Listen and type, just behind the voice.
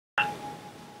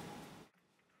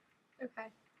Okay.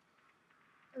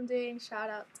 I'm doing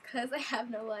shoutouts because I have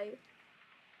no life.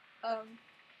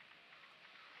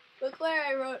 Look where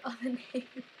I wrote all the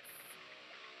names.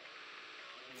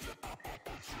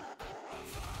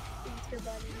 Thanks your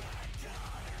buddy.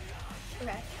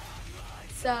 Okay.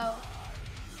 So,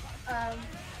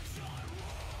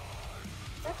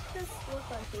 let's just look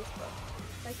on Facebook.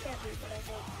 I can't read what I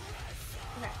wrote.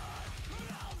 Okay.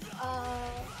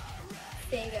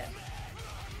 Sega.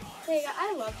 Sega,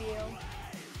 I love you.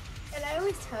 And I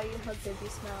always tell you how good you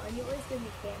smell, and you always give me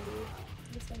candy.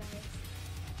 You're so nice.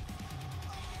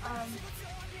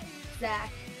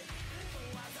 Zach.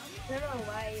 I don't know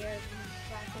why you're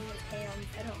laughing with hands.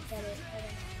 I don't get it. I don't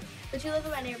know. But you live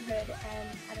in my neighborhood, and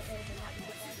I don't really hang out with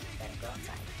you guys. I gotta go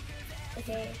outside.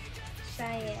 Okay,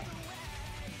 Cheyenne.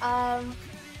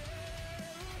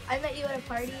 I met you at a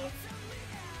party,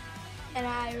 and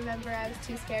I remember I was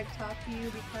too scared to talk to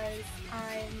you because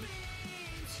I'm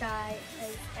shy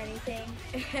as anything.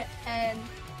 and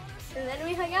then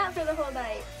we hung out for the whole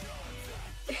night.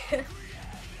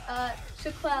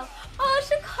 Shaquelle. Oh,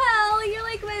 Shaquelle, you're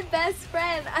like my best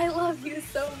friend. I love you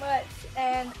so much.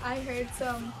 And I heard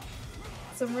some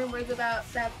rumors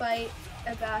about that fight,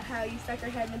 about how you stuck your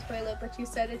head in the toilet, but you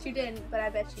said that you didn't, but I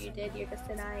bet you did. You're just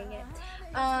denying it.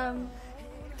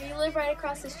 You live right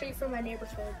across the street from my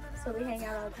neighborhood, so we hang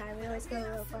out all the time. We always go to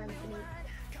little farms and eat.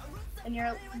 And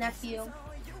your nephew,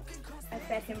 I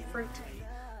fed him fruit,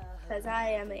 because I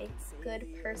am a good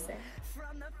person.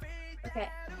 Okay.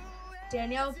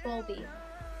 Danielle Bolby.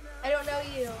 I don't know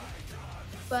you,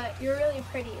 but you're really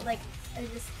pretty. Like,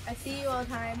 I see you all the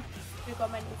time. You go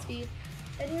on my newsfeed,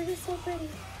 and you're just so pretty.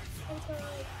 I'm so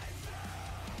like,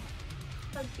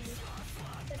 hug you.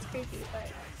 That's creepy,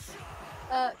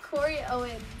 but Corey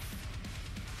Owens.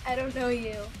 I don't know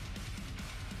you,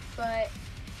 but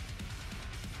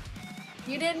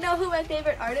you didn't know who my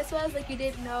favorite artist was. Like, you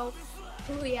didn't know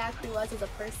who he actually was as a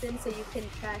person, so you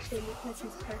couldn't trash him because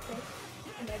he's perfect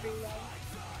in every way.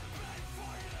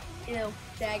 Ew,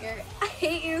 Dagger. I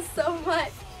hate you so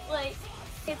much. Like,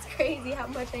 it's crazy how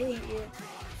much I hate you.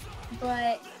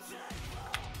 But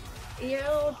you're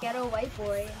a little ghetto white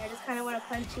boy, and I just kind of want to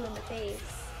punch you in the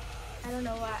face. I don't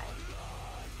know why.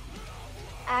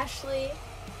 Ashley,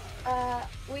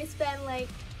 we spend like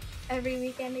every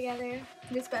weekend together.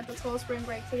 We spent this whole spring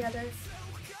break together.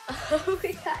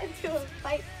 We got into a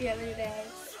fight the other day.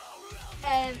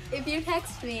 And if you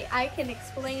text me, I can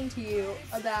explain to you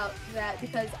about that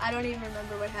because I don't even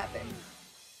remember what happened.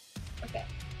 Okay.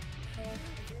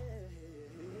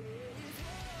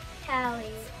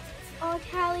 Callie. Oh,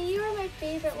 Callie, you were my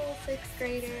favorite little 6th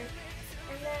grader.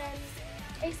 And then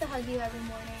I used to hug you every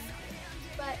morning.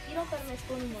 But you don't go to my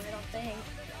school anymore, I don't think.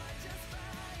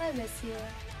 I miss you.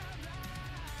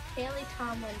 Haley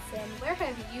Tomlinson. Where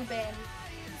have you been,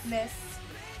 Miss?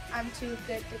 I'm too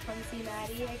good to come see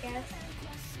Maddie, I guess.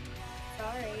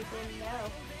 Sorry, didn't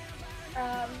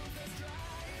know.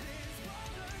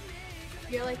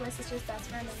 You're like my sister's best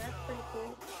friend, and that's pretty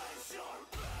cool.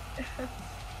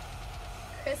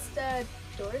 Krista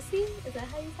Dorsey? Is that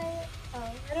how you say it?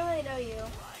 Oh, I don't really know you.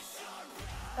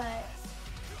 But,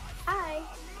 hi.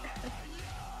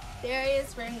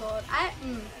 Darius Ringgold.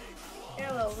 You're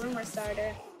a little rumor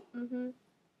starter.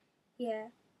 Yeah,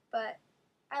 but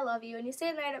I love you, and you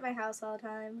stay the night at my house all the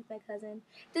time with my cousin.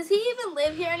 Does he even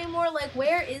live here anymore? Like,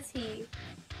 where is he?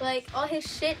 Like, all his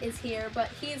shit is here, but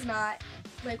he's not.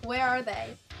 Like, where are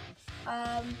they?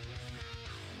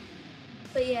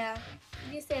 But yeah,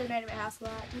 if you stay the night at my house a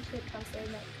lot, you should come stay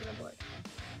the night because I'm bored.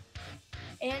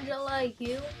 Angela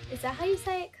Yu, is that how you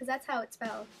say it? Because that's how it's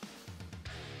spelled.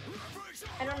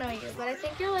 I don't know you, but I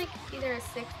think you're like either a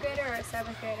 6th grader or a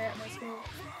 7th grader at my school.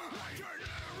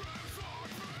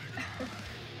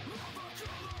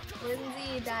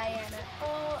 Lindsay Diana.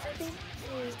 Oh, I think,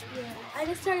 yeah. I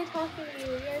just started talking to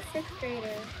you. You're a 6th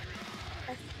grader.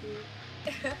 That's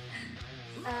cute.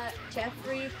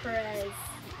 Jeffrey Perez.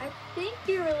 I think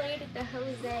you're related to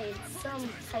Jose in some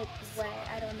type of way.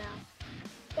 I don't know.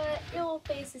 But your little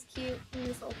face is cute in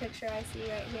this little picture I see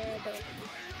right here.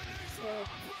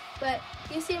 But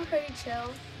you seem pretty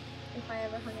chill if I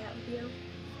ever hung out with you.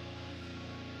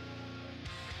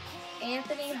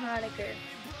 Anthony Honecker.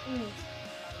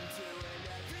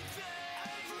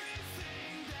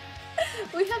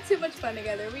 We have too much fun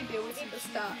together. We do. We need to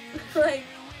stop. Like,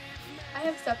 I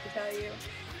have stuff to tell you.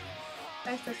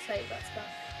 I have stuff to tell you about Skunk.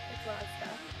 It's a lot of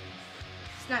stuff.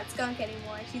 She's not Skunk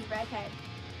anymore. She's Redhead.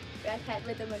 Redhead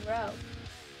with a Monroe.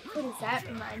 Who does that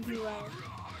remind you of?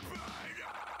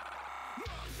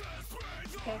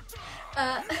 Okay.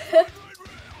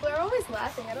 We're always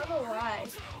laughing. I don't know why.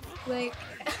 Like,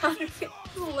 how do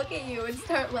people look at you and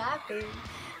start laughing?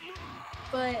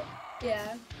 But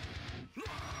yeah,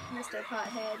 Mr.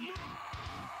 Pothead.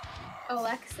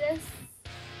 Alexis,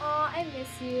 aw, I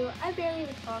miss you. I barely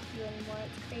even talk to you anymore.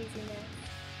 It's craziness.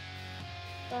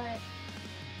 But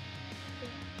yeah.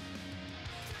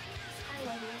 I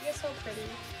love you. You're so pretty.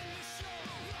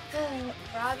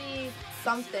 Robbie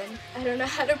something. I don't know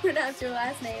how to pronounce your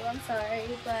last name. I'm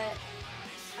sorry, but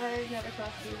I've never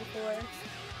talked to you before.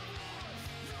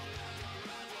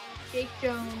 Jake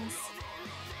Jones.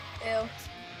 Ew.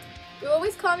 You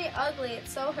always call me ugly.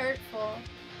 It's so hurtful.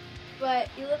 But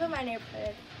you live in my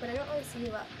neighborhood, but I don't really see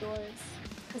you outdoors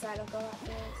because I don't go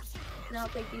outdoors. And I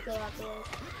don't think you go outdoors.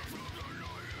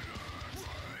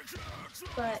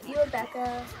 But you and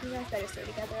Becca, you guys better stay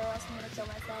together or else I'm gonna kill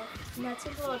myself. And that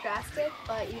seems a little drastic,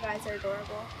 but you guys are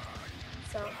adorable.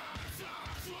 So,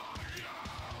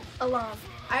 Alum.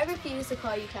 I refuse to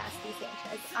call you Cassidy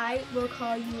Sanchez. I will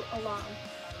call you Alum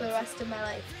for the rest of my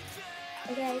life.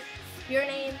 Okay? Your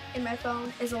name in my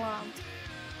phone is Alum.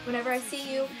 Whenever I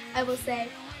see you, I will say,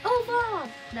 "Oh,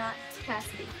 Mom!" Not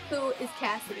Cassidy. Who is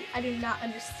Cassidy? I do not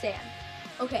understand.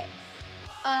 Okay.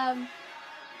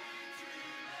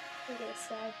 What did I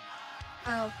say?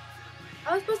 Oh.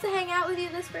 I was supposed to hang out with you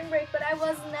this spring break, but I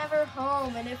was never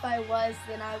home. And if I was,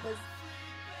 then I was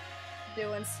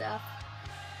doing stuff.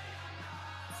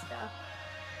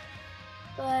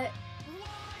 But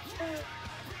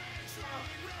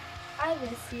I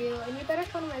miss you, and you better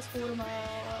come to my school tomorrow,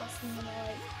 or else I'm gonna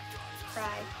like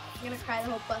cry. I'm gonna cry the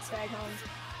whole bus ride home,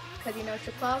 because you know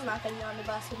Shaquille's not gonna be on the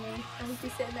bus with me. I'm gonna be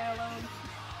sitting there alone,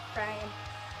 crying.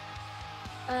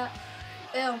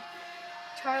 Ew,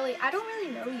 Charlie, I don't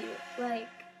really know you. Like,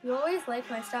 you always like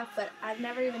my stuff, but I've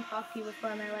never even talked to you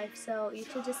before in my life, so you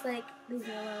should just like leave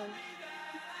me alone.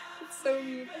 It's so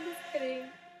mean. I'm just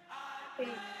kidding.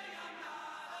 Wait.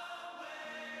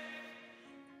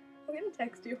 I'm gonna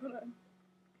text you. Hold on.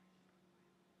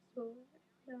 So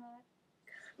not.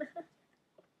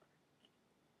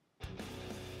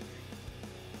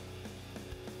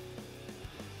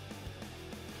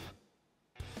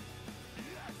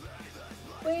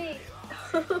 Wait.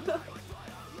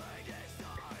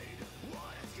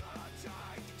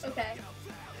 Okay.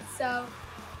 So,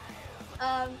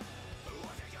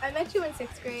 I met you in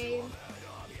 6th grade.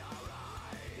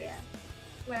 Yeah.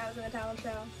 When I was in a talent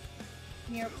show.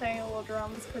 And you were playing little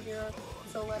drums because you're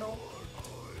so little.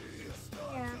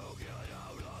 Yeah.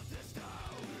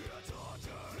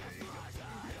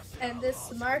 And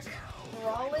this Mark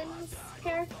Rollins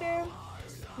character,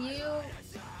 you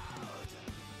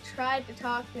tried to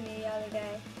talk to me the other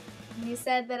day. And you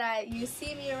said that you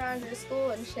see me around your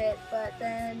school and shit, but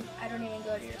then I don't even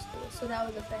go to your school, so that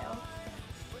was a fail.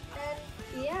 And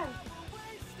yeah.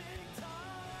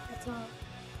 That's all.